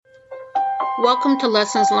Welcome to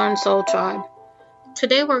Lessons Learned Soul Tribe.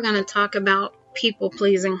 Today we're going to talk about people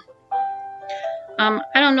pleasing. I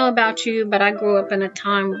don't know about you, but I grew up in a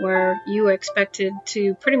time where you were expected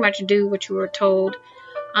to pretty much do what you were told.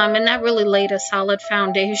 And that really laid a solid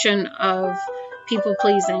foundation of people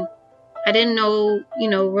pleasing. I didn't know,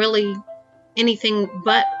 really anything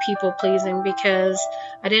but people pleasing because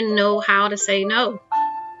I didn't know how to say no.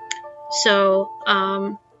 So,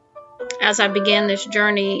 as I began this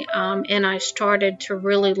journey and I started to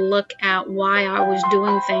really look at why I was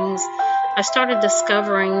doing things, I started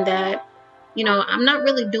discovering that, I'm not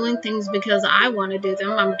really doing things because I want to do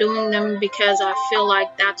them. I'm doing them because I feel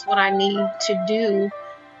like that's what I need to do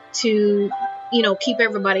to, keep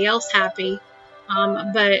everybody else happy.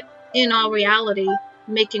 But in all reality,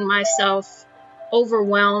 making myself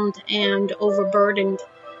overwhelmed and overburdened.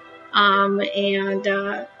 And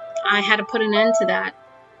I had to put an end to that.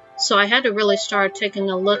 So I had to really start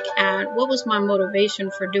taking a look at what was my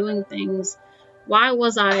motivation for doing things. Why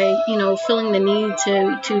was I, feeling the need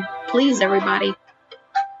to please everybody?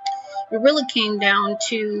 It really came down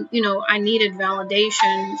to, I needed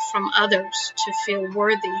validation from others to feel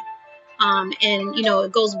worthy. And,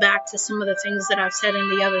 it goes back to some of the things that I've said in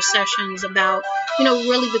the other sessions about,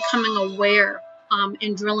 really becoming aware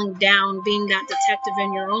and drilling down, being that detective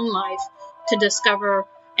in your own life to discover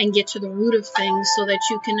and get to the root of things so that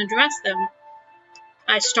you can address them.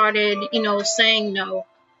 I started, saying no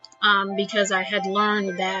because I had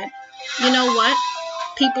learned that,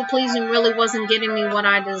 people pleasing really wasn't getting me what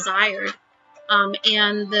I desired.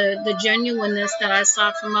 And the genuineness that I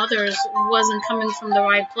saw from others wasn't coming from the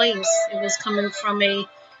right place. It was coming from a,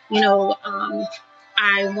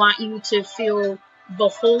 I want you to feel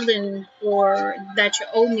beholden or that you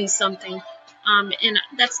owe me something. And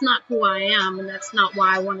that's not who I am, and that's not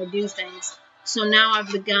why I want to do things. So now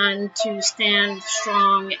I've begun to stand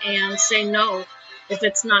strong and say no. If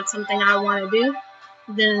it's not something I want to do,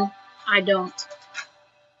 then I don't.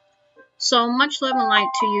 So much love and light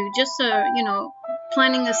to you. Just,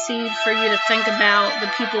 planting a seed for you to think about the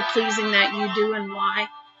people pleasing that you do and why.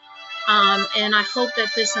 And I hope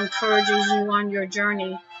that this encourages you on your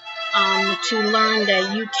journey to learn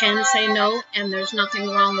that you can say no, and there's nothing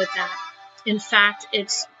wrong with that. In fact,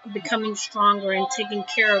 it's becoming stronger and taking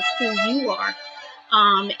care of who you are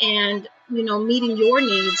and, meeting your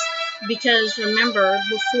needs. Because remember,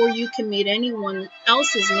 before you can meet anyone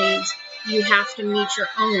else's needs, you have to meet your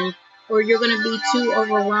own, or you're going to be too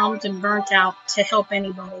overwhelmed and burnt out to help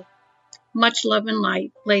anybody. Much love and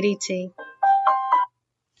light, Lady T.